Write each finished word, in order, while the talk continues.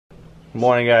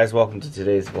Morning, guys. Welcome to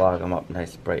today's vlog. I'm up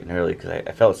nice, bright, and early because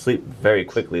I fell asleep very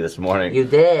quickly this morning. You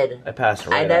did. I passed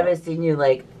right I never out. seen you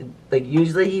like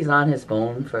usually he's on his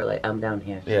phone for like, I'm down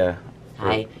here. Yeah.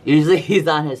 Hi. Usually he's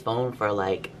on his phone for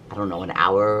like, I don't know, an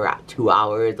hour, 2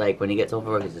 hours. Like when he gets home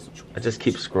from work, I just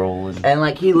keep scrolling. and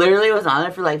like he literally was on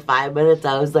it for like 5 minutes.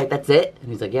 I was like, that's it?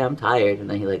 And he's like, yeah, I'm tired. And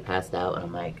then he like passed out, and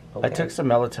I'm like, okay. I took some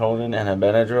melatonin and a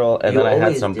Benadryl, and You then I had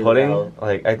always some do, pudding. though.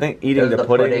 Like I think eating There's the the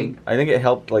pudding, pudding. I think it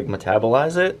helped like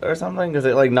metabolize it or something because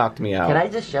it like knocked me out. Can I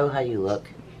just show how you look?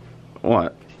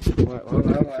 What? How do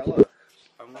I look?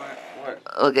 What?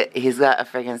 Look at, he's got a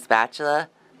freaking spatula,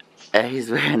 and he's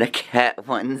wearing a cat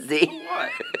onesie.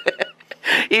 What?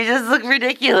 You just look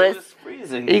ridiculous. It's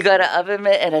freezing. You got an oven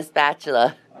mitt and a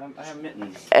spatula. I have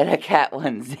mittens. And a cat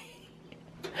onesie.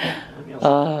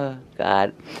 Oh,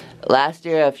 God. Last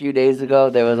year, a few days ago,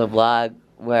 there was a vlog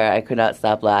where I could not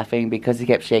stop laughing because he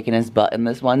kept shaking his butt in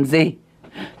this onesie.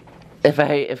 If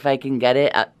I can get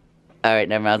it, alright,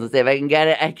 never mind. I was gonna say, if I can get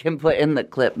it, I can put in the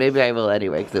clip. Maybe I will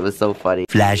anyway, because it was so funny.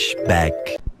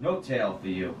 Flashback. No tail for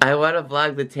you. I want to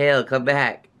vlog the tail. Come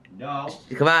back. No.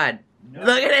 Come on. No.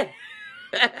 Look at it.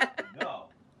 No.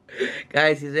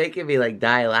 Guys, he's making me like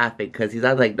die laughing because he's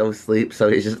on like no sleep, so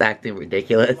he's just acting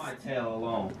ridiculous. Leave my tail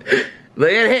alone.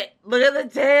 Look at it! Look at the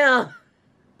tail!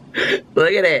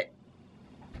 Look at it!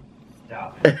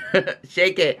 Stop it.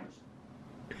 Shake it!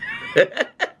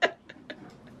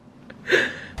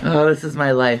 Oh, this is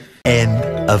my life. End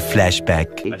of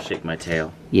flashback. I shake my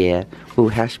tail. Yeah. Ooh,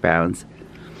 hash browns.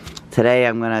 Today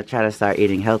I'm gonna try to start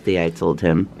eating healthy, I told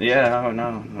him. Yeah,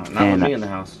 no, not And, with me in the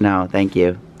house. No, thank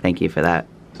you. Thank you for that.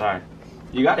 Sorry.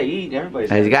 You gotta eat, everybody's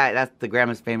That's the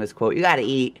grandma's famous quote. You gotta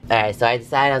eat. Alright, so I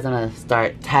decided I was gonna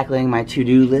start tackling my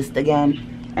to-do list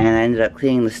again. And I ended up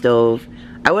cleaning the stove.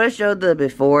 I would have showed the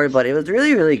before, but it was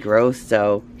really, really gross.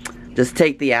 So just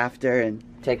take the after and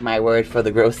take my word for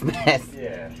the grossness.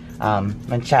 Yeah.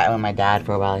 Been chatting with my dad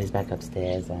for a while. He's back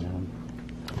upstairs, and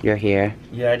you're here.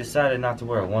 Yeah, I decided not to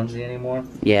wear a onesie anymore.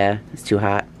 Yeah, it's too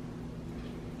hot.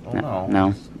 Oh no.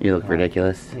 No, you look No.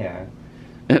 ridiculous. Yeah.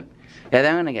 Yeah, then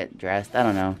I'm gonna get dressed. I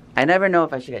don't know. I never know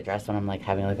if I should get dressed when I'm like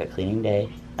having like a cleaning day.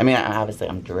 I mean, obviously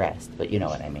I'm dressed, but you know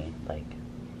what I mean. Like,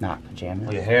 not pajamas.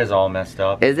 Well, your hair's all messed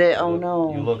up. Is it? You Oh look-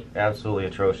 no. You look absolutely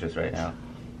atrocious right now.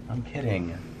 I'm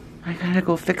kidding. I gotta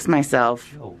go fix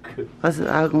myself. Joke.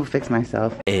 I'll go fix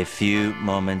myself. A few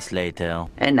moments later.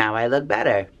 And now I look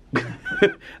better.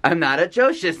 I'm not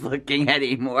atrocious looking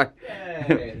anymore.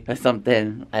 Yay. Or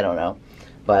something. I don't know.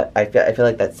 But I feel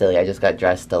like that's silly. I just got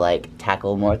dressed to like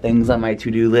tackle more things on my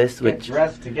to-do list, Get which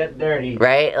dressed to get dirty.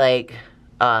 right? Like,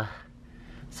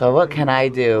 so what can I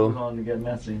do? On to get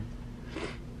messy.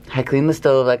 I cleaned the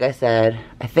stove, like I said.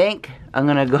 I think I'm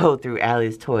gonna go through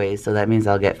Allie's toys, so that means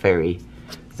I'll get furry.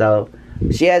 So,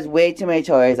 she has way too many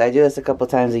toys. I do this a couple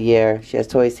times a year. She has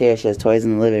toys here, she has toys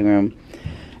in the living room.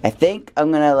 I think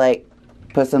I'm gonna like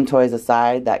put some toys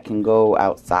aside that can go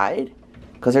outside.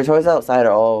 Because her toys outside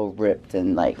are all ripped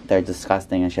and like they're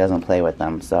disgusting and she doesn't play with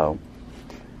them. So,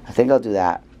 I think I'll do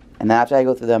that. And then after I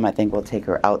go through them, I think we'll take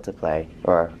her out to play.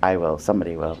 Or I will,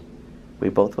 somebody will. We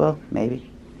both will, maybe.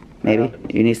 Maybe.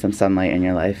 You need some sunlight in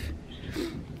your life.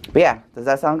 But yeah, does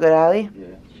that sound good, Allie?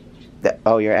 Yeah.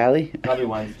 Oh, you're Allie? Probably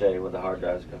Wednesday when the hard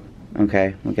drive's coming.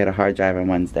 Okay, we'll get a hard drive on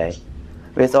Wednesday.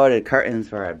 We just ordered curtains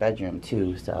for our bedroom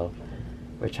too, so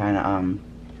we're trying to,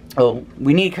 oh,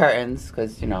 we need curtains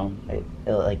because, you know,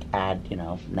 it'll like add, you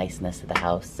know, niceness to the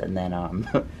house. And then,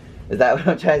 is that what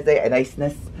I'm trying to say? A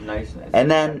niceness? Niceness.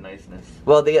 And then, Niceness.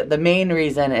 well, the main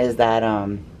reason is that,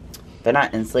 they're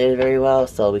not insulated very well,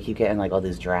 so we keep getting like all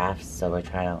these drafts, so we're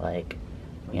trying to like,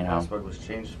 you The know. password was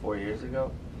changed 4 years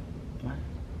ago? What?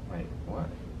 Wait, what?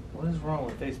 What is wrong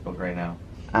with Facebook right now?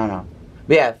 I don't know.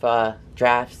 But yeah, if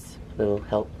drafts will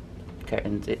help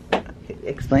curtains.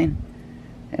 Explain.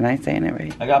 Am I saying it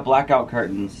right? I got blackout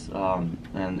curtains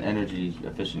and energy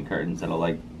efficient curtains that'll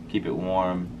like keep it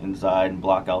warm inside and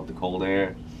block out the cold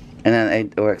air. And then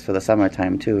it works for the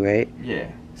summertime too, right? Yeah.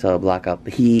 So it'll block out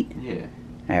the heat. Yeah.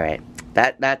 All right.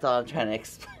 That's all I'm trying to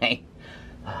explain.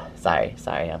 Sorry,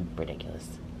 I'm ridiculous.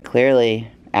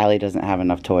 Clearly, Allie doesn't have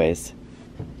enough toys,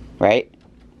 right?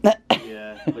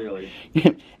 Yeah, clearly.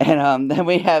 And then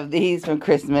we have these from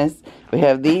Christmas. We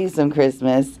have these from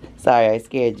Christmas. Sorry, I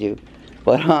scared you.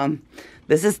 But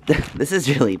this is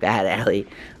really bad, Allie.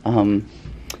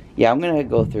 Yeah, I'm gonna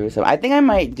go through some. I think I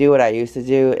might do what I used to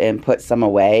do and put some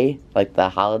away, like the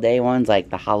holiday ones, like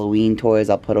the Halloween toys.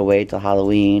 I'll put away till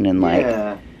Halloween and like.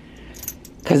 Yeah.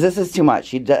 Cause this is too much.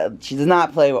 She does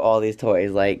not play with all these toys.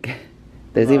 Like,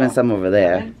 there's even some over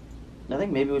there. I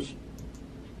think maybe we should.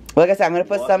 Well, like I said, I'm gonna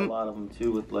put watch some. a lot of them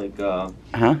too with like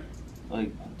Huh?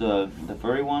 like the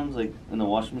furry ones, like in the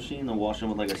washing machine, they'll wash them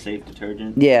with like a safe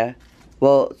detergent. Yeah.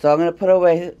 Well, so I'm gonna put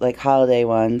away like holiday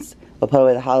ones. I'll put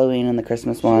away the Halloween and the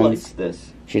Christmas ones. She likes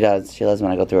this. She does. She loves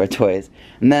when I go through her toys.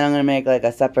 And then I'm gonna make like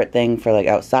a separate thing for like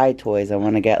outside toys. I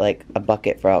want to get like a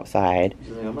bucket for outside.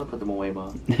 She's like, I'm gonna put them away,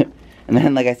 Mom. And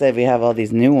then, like I said, we have all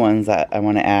these new ones that I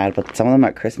want to add, but some of them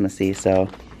are Christmassy, so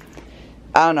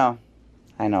I don't know.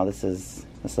 I know this is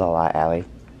a lot, Allie.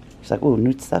 She's like, ooh,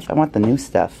 new stuff. I want the new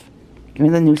stuff. Give me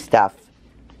the new stuff.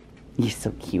 You're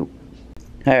so cute.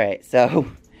 All right, so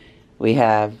we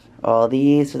have all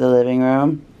these for the living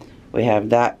room. We have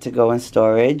that to go in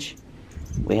storage.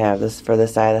 We have this for the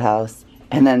side of the house.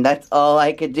 And then that's all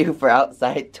I could do for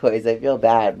outside toys. I feel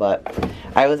bad, but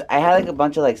I had like a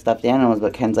bunch of like stuffed animals,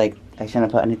 but Ken's like, I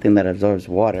shouldn't put anything that absorbs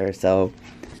water, so,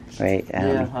 right?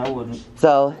 Yeah, I wouldn't.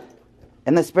 So,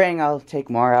 in the spring I'll take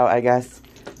more out, I guess.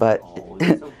 But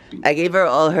so I gave her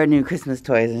all her new Christmas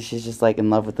toys, and she's just like in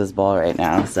love with this ball right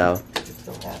now, so. She's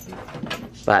so happy.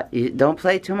 But you don't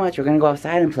play too much. We're gonna go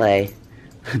outside and play.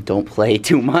 Don't play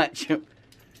too much.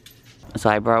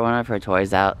 So I brought one of her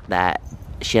toys out that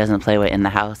she doesn't play with in the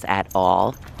house at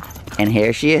all. And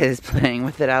here she is playing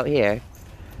with it out here.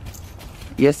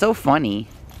 You're so funny.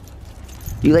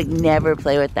 You like never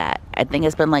play with that. I think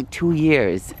it's been like 2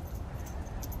 years.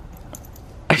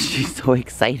 She's so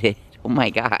excited. Oh my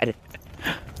God.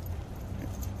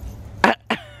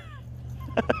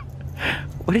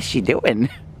 What is she doing?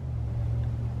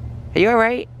 Are you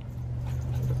alright?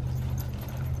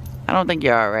 I don't think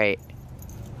you're alright.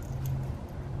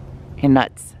 You're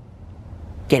nuts.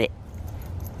 Get it.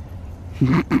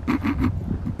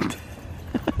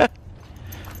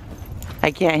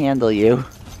 I can't handle you.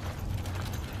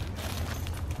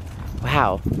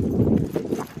 Wow.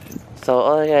 So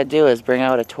all I gotta do is bring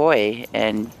out a toy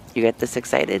and you get this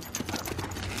excited?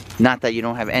 Not that you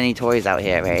don't have any toys out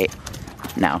here, right?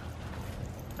 No.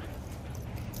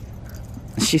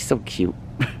 She's so cute.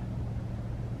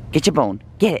 Get your bone.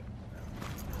 Get it.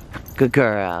 Good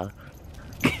girl.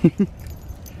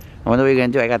 I wonder what you're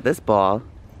gonna do. I got this ball.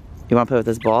 You wanna play with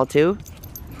this ball too?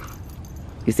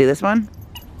 You see this one?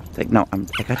 It's like, no,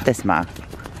 I got this, Ma.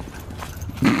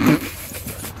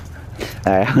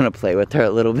 Alright, I'm gonna play with her a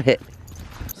little bit.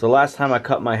 So last time I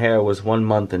cut my hair was 1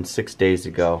 month and 6 days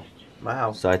ago.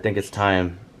 Wow. So I think it's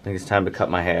time. I think it's time to cut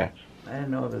my hair. I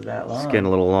didn't know it was that long. It's getting a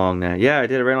little long now. Yeah, I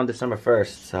did it right on December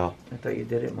 1st, so. I thought you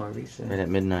did it more recent. Right at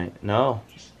midnight. No,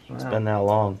 it's Wow. been that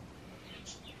long.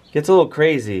 Gets a little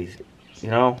crazy, you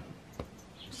know?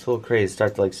 It's a little crazy. It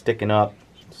starts like sticking up.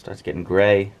 It starts getting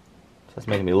gray. Starts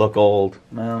making me look old.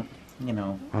 Well, you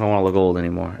know. I don't want to look old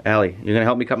anymore. Allie, you gonna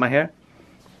help me cut my hair?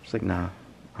 She's like, nah,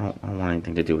 I don't want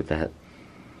anything to do with that.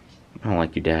 I don't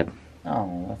like you, Dad.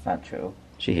 Oh, that's not true.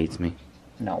 She hates me.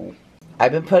 No.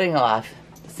 I've been putting off,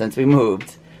 since we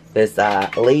moved, this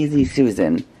Lazy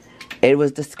Susan. It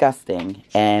was disgusting,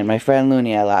 and my friend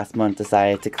Lunia last month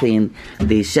decided to clean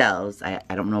these shelves. I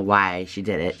don't know why she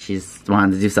did it. She just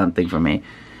wanted to do something for me.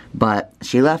 But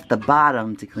she left the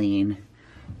bottom to clean,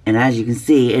 and as you can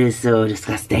see, it is so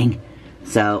disgusting.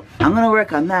 So I'm gonna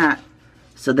work on that,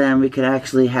 so then we could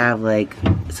actually have like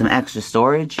some extra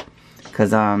storage.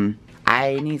 Cause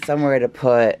I need somewhere to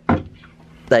put,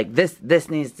 like this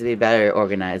needs to be better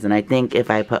organized, and I think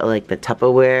if I put like the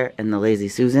Tupperware and the Lazy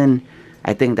Susan,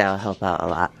 I think that'll help out a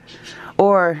lot.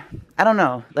 Or, I don't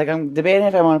know, like I'm debating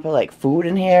if I want to put like food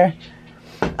in here.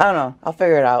 I don't know, I'll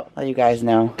figure it out, let you guys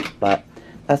know, but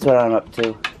that's what I'm up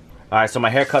to. Alright, so my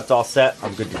haircut's all set.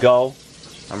 I'm good to go.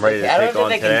 I'm ready to take on today. I don't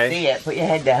think they can see it. Put your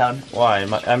head down. Why?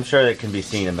 I'm sure it can be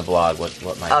seen in the vlog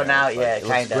what my hair now, looks yeah, like. It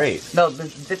kind looks of. great. No,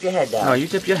 dip your head down. No, you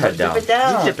dip your head down. Dip it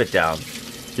down. You dip it down.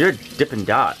 You're a Dippin'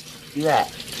 Dot. Yeah.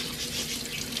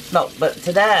 No, but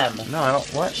to them. No, I don't.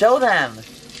 What? Show them.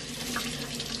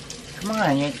 Come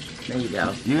on, there you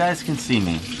go. You guys can see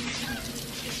me.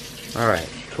 Alright,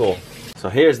 cool. So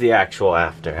here's the actual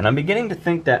after. And I'm beginning to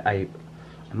think that I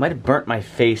might have burnt my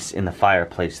face in the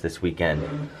fireplace this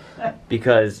weekend.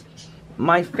 Because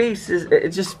my face it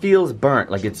just feels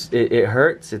burnt. Like it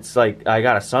hurts. It's like I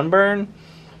got a sunburn.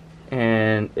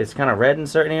 And it's kind of red in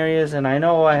certain areas. And I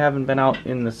know I haven't been out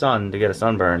in the sun to get a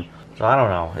sunburn. So I don't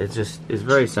know. It's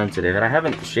very sensitive. And I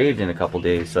haven't shaved in a couple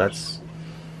days. So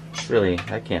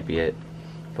that can't be it.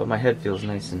 But my head feels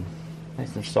nice and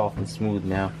soft and smooth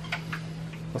now.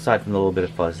 Aside from the little bit of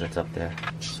fuzz that's up there.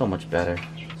 So much better.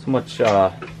 So much,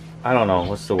 I don't know,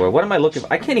 what's the word? What am I looking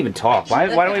for? I can't even talk. Why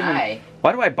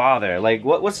do I bother? Like,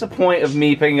 what's the point of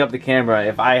me picking up the camera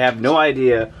if I have no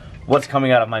idea what's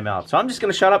coming out of my mouth? So I'm just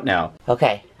gonna shut up now.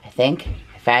 Okay, I think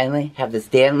I finally have this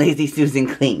damn Lazy Susan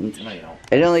cleaned. No, you don't.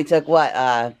 It only took what,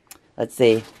 let's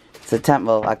see.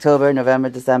 September, well, October, November,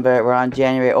 December. We're on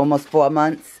January, almost 4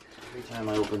 months. Every time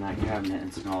I open that cabinet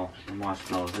and smell the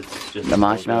marshmallows, it's just The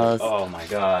marshmallows? So oh my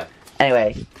god.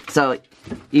 Anyway, so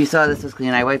you saw this was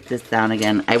clean. I wiped this down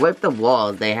again. I wiped the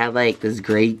walls. They had like this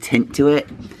gray tint to it.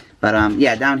 But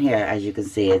yeah, down here, as you can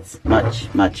see, it's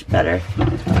much, much better.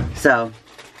 So,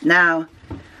 now,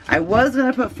 I was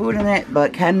going to put food in it,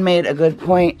 but Ken made a good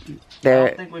point. I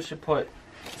don't think we should put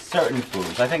certain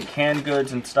foods. I think canned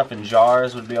goods and stuff in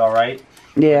jars would be alright.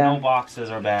 Yeah. No boxes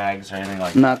or bags or anything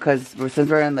like that. No, because since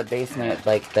we're in the basement,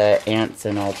 like the ants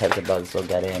and all types of bugs will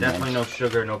get in. Definitely no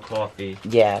sugar, no coffee.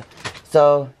 Yeah.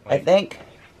 So, Like, I think...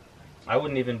 I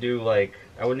wouldn't even do like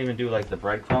the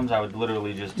breadcrumbs. I would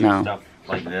literally just do stuff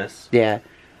like this. Yeah.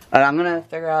 I'm going to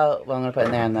figure out what I'm going to put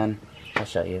in there and then I'll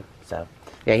show you. So,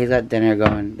 yeah, he's got dinner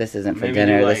going. This isn't for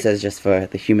dinner. This is just for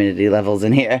the humidity levels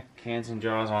in here. Cans and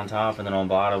jars on top, and then on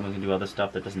bottom we can do other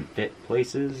stuff that doesn't fit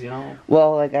places, you know?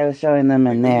 Well, like I was showing them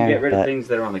in there. You get rid of things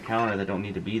that are on the counter that don't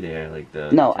need to be there, like the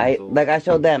No, utensils. like I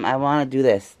showed them, I want to do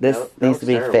this. This needs to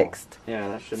be fixed. Yeah,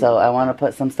 that should. So I want to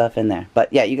put some stuff in there.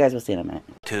 But yeah, you guys will see in a minute.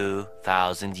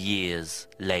 2,000 years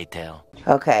later.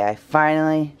 Okay, I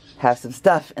finally have some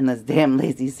stuff in this damn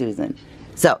Lazy Susan.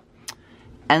 So,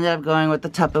 ended up going with the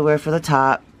Tupperware for the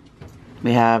top.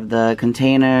 We have the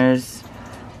containers,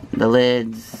 the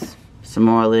lids, some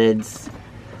more lids.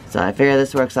 So I figure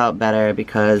this works out better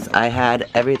because I had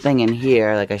everything in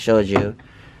here like I showed you.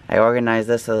 I organized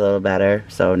this a little better,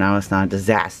 so now it's not a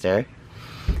disaster.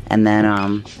 And then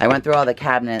I went through all the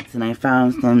cabinets and I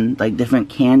found some like different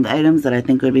canned items that I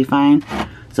think would be fine.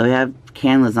 So we have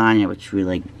canned lasagna, which we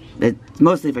like. It's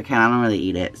mostly for Ken. I don't really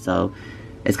eat it, so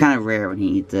it's kind of rare when he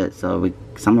eats it. So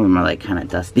some of them are like kind of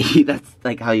dusty. That's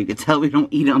like how you could tell we don't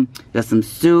eat them. Got some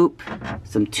soup,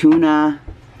 some tuna,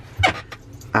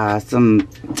 some,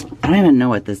 I don't even know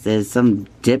what this is. Some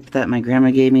dip that my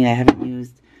grandma gave me I haven't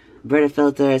used. Brita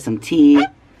filter, some tea,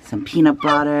 some peanut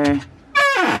butter,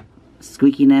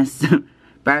 squeakiness,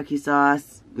 barbecue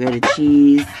sauce, grated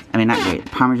cheese. I mean, not grated,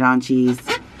 Parmesan cheese.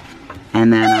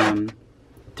 And then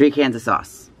 3 cans of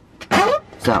sauce.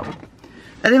 So,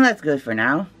 I think that's good for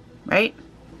now, right?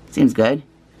 Seems good.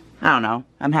 I don't know.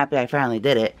 I'm happy I finally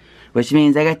did it. Which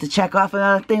means I got to check off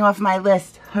another thing off my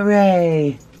list.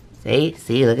 Hooray!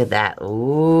 See, look at that.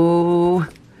 Ooh.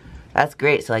 That's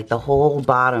great. So like the whole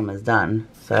bottom is done.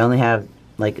 So I only have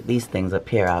like these things up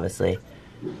here, obviously.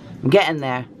 I'm getting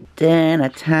there. Dinner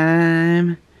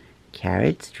time.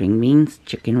 Carrots, string beans,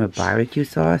 chicken with barbecue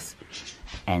sauce,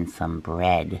 and some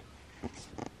bread.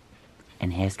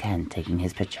 And here's Ken taking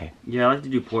his picture. Yeah, I like to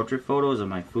do portrait photos of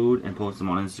my food and post them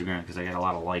on Instagram because I get a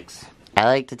lot of likes. I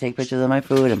like to take pictures of my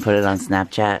food and put it on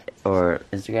Snapchat or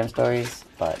Instagram stories,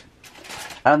 but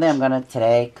I don't think I'm gonna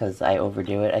today because I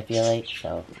overdo it, I feel like,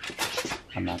 so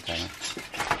I'm not gonna.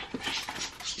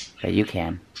 But you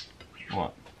can.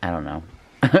 What? I don't know.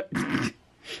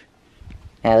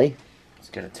 Allie? Let's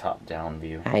get a top-down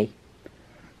view. Hi.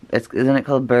 Isn't it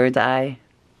called bird's eye?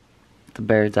 It's a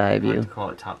bird's eye I view. like to call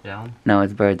it top-down. No,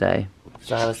 it's bird's eye.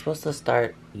 So I was supposed to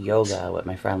start yoga with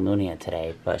my friend Lunia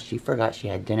today, but she forgot she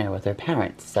had dinner with her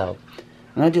parents. So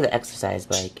I'm gonna do the exercise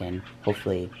bike and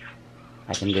hopefully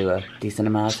I can do a decent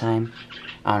amount of time.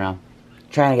 I don't know.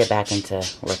 Trying to get back into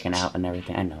working out and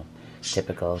everything. I know,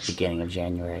 typical beginning of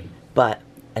January. But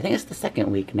I think it's the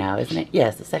second week now, isn't it? Yeah,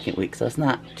 it's the second week, so it's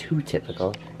not too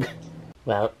typical.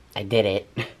 Well, I did it.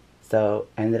 So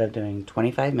I ended up doing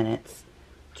 25 minutes,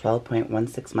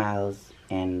 12.16 miles,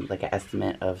 and like an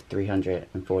estimate of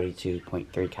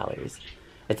 342.3 calories.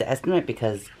 It's an estimate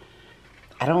because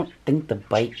I don't think the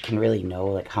bike can really know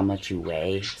like how much you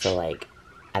weigh, so like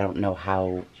I don't know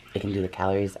how it can do the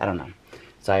calories. I don't know.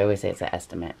 So I always say it's an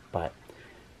estimate, but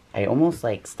I almost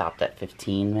like stopped at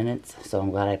 15 minutes, so I'm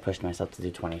glad I pushed myself to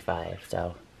do 25.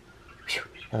 So whew,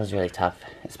 that was really tough.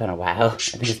 It's been a while. I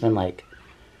think it's been like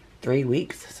 3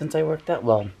 weeks since I worked out.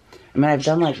 Well, I mean, I've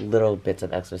done like little bits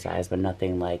of exercise, but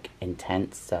nothing like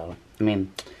intense. So, I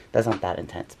mean, that's not that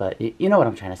intense, but you know what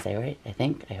I'm trying to say, right? I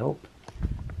think, I hope.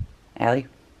 Allie?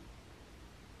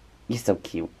 You're so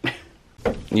cute.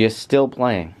 You're still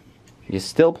playing. You're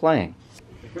still playing.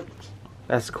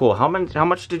 That's cool. How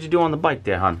much did you do on the bike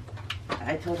there, hon?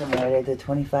 I told him already I did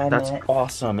 25 minutes. That's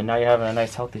awesome. And now you're having a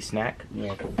nice healthy snack?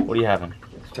 Yeah. What are you having?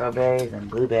 Strawberries and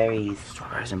blueberries.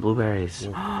 Strawberries and blueberries.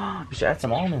 Yeah. You should add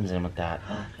some almonds in with that.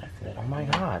 Oh my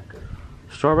god.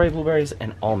 Strawberry, blueberries,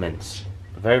 and almonds.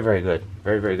 Very, very good.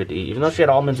 Very, very good to eat. Even though she had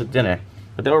almonds with dinner,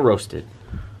 but they were roasted.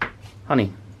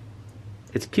 Honey,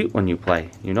 it's cute when you play.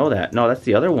 You know that. No, that's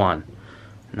the other one.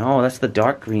 No, that's the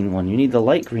dark green one. You need the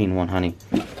light green one, honey.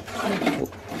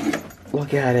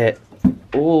 Look at it.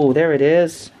 Oh, there it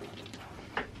is.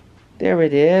 There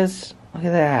it is. Look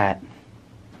at that.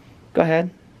 Go ahead.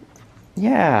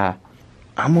 Yeah.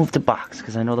 I'll move the box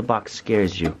because I know the box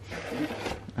scares you.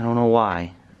 I don't know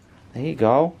why. There you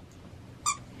go.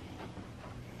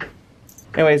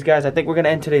 Anyways, guys, I think we're going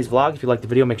to end today's vlog. If you liked the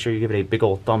video, make sure you give it a big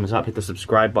old thumbs up. Hit the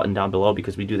subscribe button down below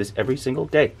because we do this every single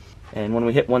day. And when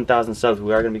we hit 1,000 subs,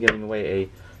 we are going to be giving away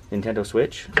a Nintendo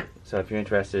Switch. So if you're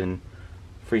interested in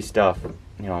free stuff,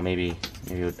 you know, maybe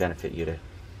it would benefit you to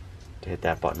hit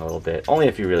that button a little bit. Only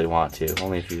if you really want to.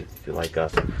 Only if you like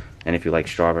us. And if you like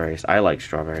strawberries. I like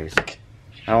strawberries.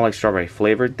 I don't like strawberry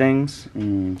flavored things.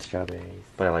 Strawberries.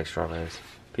 But I like strawberries.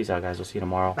 Peace out, guys. We'll see you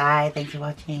tomorrow. Bye. Thanks for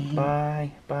watching.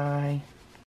 Bye. Bye.